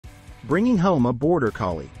Bringing home a Border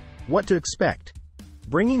Collie. What to expect?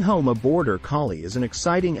 Bringing home a Border Collie is an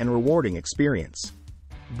exciting and rewarding experience.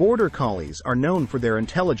 Border Collies are known for their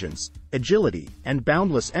intelligence, agility, and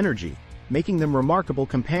boundless energy, making them remarkable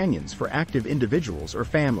companions for active individuals or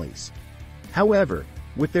families. However,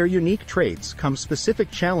 with their unique traits come specific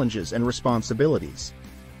challenges and responsibilities.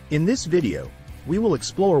 In this video, we will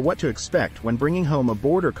explore what to expect when bringing home a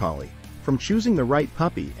Border Collie, from choosing the right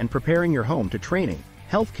puppy and preparing your home to training,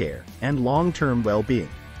 healthcare, and long-term well-being.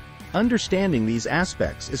 Understanding these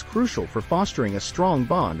aspects is crucial for fostering a strong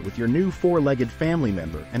bond with your new four-legged family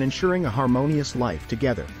member and ensuring a harmonious life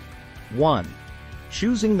together. 1.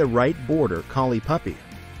 Choosing the right Border Collie puppy.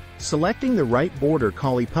 Selecting the right Border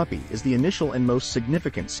Collie puppy is the initial and most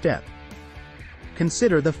significant step.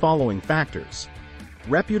 Consider the following factors.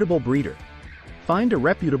 Reputable breeder. Find a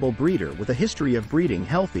reputable breeder with a history of breeding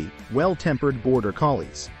healthy, well-tempered Border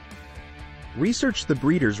Collies. Research the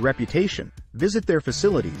breeder's reputation, visit their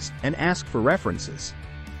facilities, and ask for references.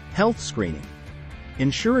 Health screening.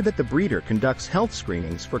 Ensure that the breeder conducts health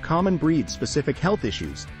screenings for common breed-specific health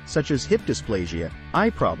issues, such as hip dysplasia, eye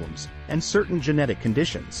problems, and certain genetic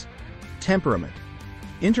conditions. Temperament.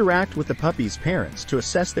 Interact with the puppy's parents to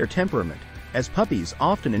assess their temperament, as puppies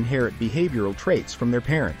often inherit behavioral traits from their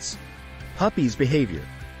parents. Puppy's behavior.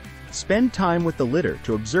 Spend time with the litter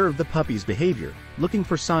to observe the puppy's behavior, looking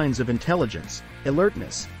for signs of intelligence,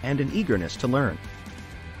 alertness, and an eagerness to learn.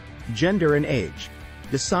 Gender and age.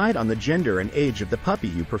 Decide on the gender and age of the puppy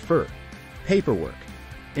you prefer. Paperwork.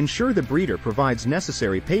 Ensure the breeder provides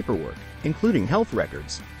necessary paperwork, including health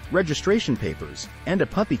records, registration papers, and a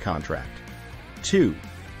puppy contract. 2.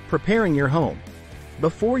 Preparing your home.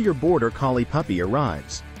 Before your Border Collie puppy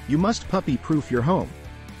arrives, you must puppy-proof your home.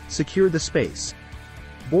 Secure the space.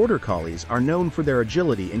 Border Collies are known for their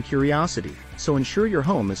agility and curiosity, so ensure your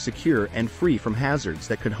home is secure and free from hazards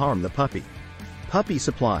that could harm the puppy. Puppy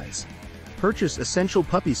supplies. Purchase essential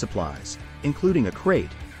puppy supplies, including a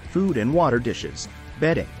crate, food and water dishes,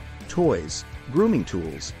 bedding, toys, grooming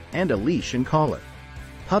tools, and a leash and collar.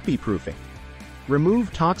 Puppy proofing.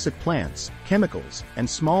 Remove toxic plants, chemicals, and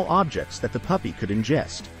small objects that the puppy could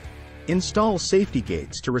ingest. Install safety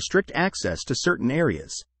gates to restrict access to certain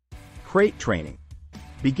areas. Crate training.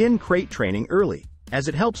 Begin crate training early, as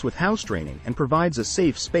it helps with house training and provides a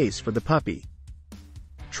safe space for the puppy.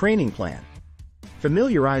 Training plan.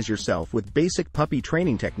 Familiarize yourself with basic puppy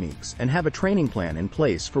training techniques and have a training plan in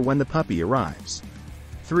place for when the puppy arrives.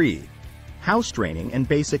 3. House training and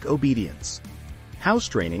basic obedience. House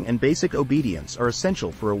training and basic obedience are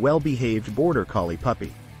essential for a well-behaved Border Collie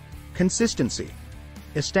puppy. Consistency.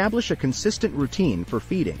 Establish a consistent routine for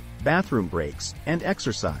feeding, bathroom breaks, and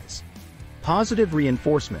exercise. Positive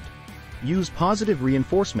reinforcement. Use positive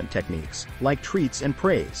reinforcement techniques, like treats and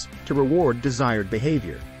praise, to reward desired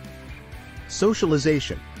behavior.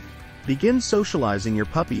 Socialization. Begin socializing your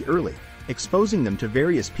puppy early, exposing them to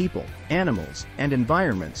various people, animals, and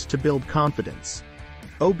environments to build confidence.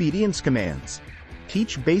 Obedience commands.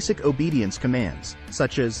 Teach basic obedience commands,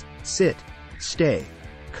 such as sit, stay,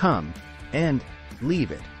 come, and leave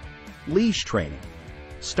it. Leash training.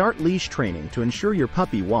 Start leash training to ensure your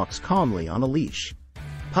puppy walks calmly on a leash.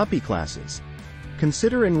 Puppy classes.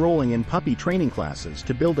 Consider enrolling in puppy training classes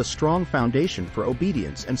to build a strong foundation for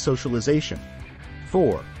obedience and socialization.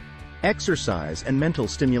 4. Exercise and mental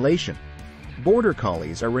stimulation. Border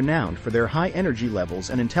Collies are renowned for their high energy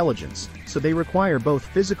levels and intelligence, so they require both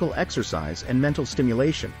physical exercise and mental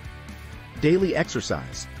stimulation. Daily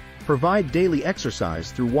exercise. Provide daily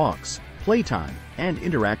exercise through walks, playtime, and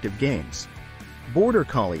interactive games. Border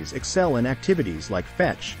Collies excel in activities like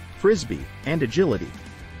fetch, frisbee, and agility.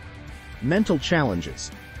 Mental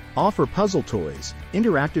challenges. Offer puzzle toys,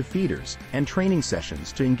 interactive feeders, and training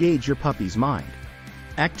sessions to engage your puppy's mind.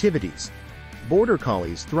 Activities. Border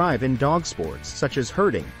Collies thrive in dog sports such as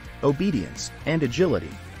herding, obedience, and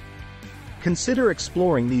agility. Consider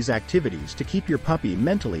exploring these activities to keep your puppy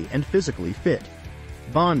mentally and physically fit.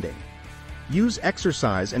 Bonding. Use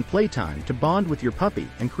exercise and playtime to bond with your puppy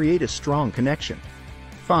and create a strong connection.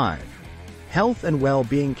 5. Health and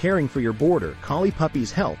well-being. Caring for your Border Collie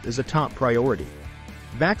puppy's health is a top priority.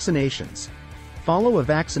 Vaccinations. Follow a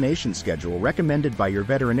vaccination schedule recommended by your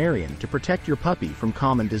veterinarian to protect your puppy from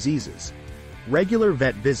common diseases. Regular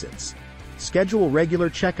vet visits. Schedule regular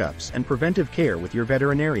checkups and preventive care with your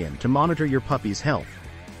veterinarian to monitor your puppy's health.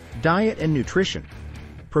 Diet and nutrition.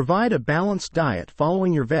 Provide a balanced diet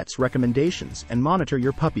following your vet's recommendations and monitor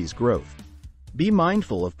your puppy's growth. Be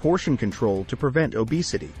mindful of portion control to prevent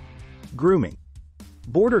obesity. Grooming.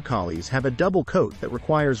 Border Collies have a double coat that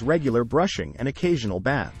requires regular brushing and occasional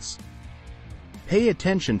baths. Pay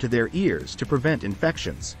attention to their ears to prevent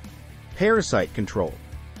infections. Parasite control.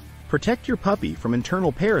 Protect your puppy from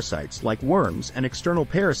internal parasites like worms and external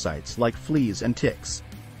parasites like fleas and ticks.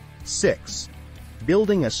 6.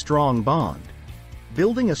 Building a strong bond.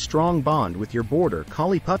 Building a strong bond with your Border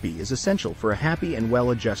Collie puppy is essential for a happy and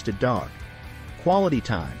well-adjusted dog. Quality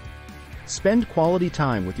time. Spend quality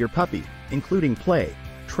time with your puppy, including play,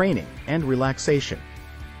 training, and relaxation.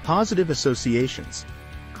 Positive associations.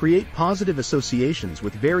 Create positive associations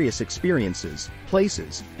with various experiences,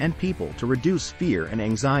 places, and people to reduce fear and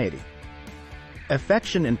anxiety.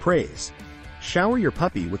 Affection and praise. Shower your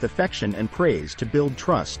puppy with affection and praise to build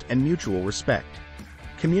trust and mutual respect.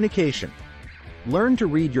 Communication. Learn to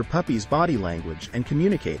read your puppy's body language and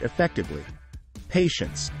communicate effectively.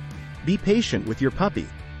 Patience. Be patient with your puppy,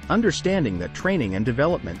 understanding that training and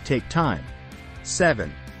development take time.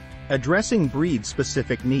 7. Addressing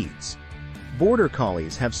breed-specific needs. Border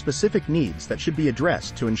Collies have specific needs that should be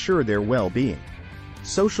addressed to ensure their well-being.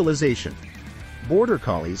 Socialization. Border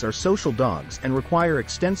Collies are social dogs and require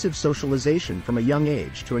extensive socialization from a young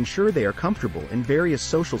age to ensure they are comfortable in various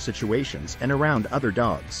social situations and around other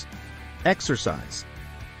dogs. Exercise.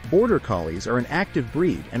 Border Collies are an active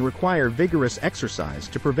breed and require vigorous exercise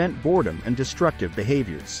to prevent boredom and destructive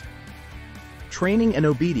behaviors. Training and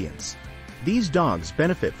obedience. These dogs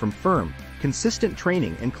benefit from firm, consistent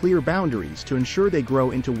training and clear boundaries to ensure they grow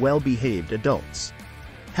into well-behaved adults.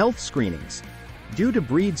 Health screenings. Due to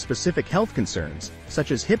breed-specific health concerns,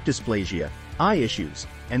 such as hip dysplasia, eye issues,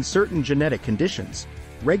 and certain genetic conditions,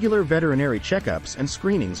 regular veterinary checkups and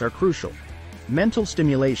screenings are crucial. Mental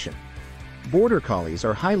stimulation. Border Collies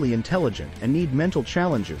are highly intelligent and need mental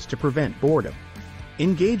challenges to prevent boredom.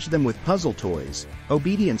 Engage them with puzzle toys,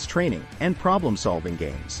 obedience training, and problem-solving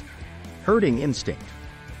games. Herding instinct.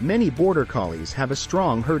 Many Border Collies have a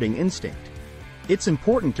strong herding instinct. It's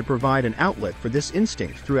important to provide an outlet for this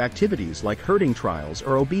instinct through activities like herding trials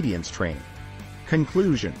or obedience training.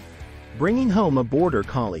 Conclusion. Bringing home a Border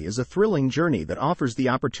Collie is a thrilling journey that offers the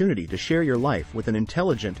opportunity to share your life with an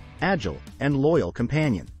intelligent, agile, and loyal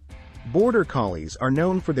companion. Border Collies are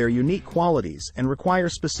known for their unique qualities and require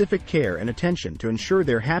specific care and attention to ensure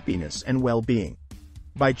their happiness and well-being.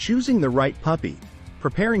 By choosing the right puppy,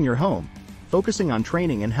 preparing your home, focusing on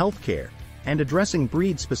training and health care, and addressing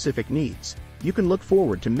breed-specific needs, you can look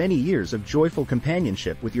forward to many years of joyful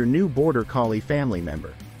companionship with your new Border Collie family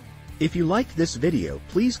member. If you liked this video,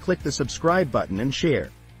 please click the subscribe button and share.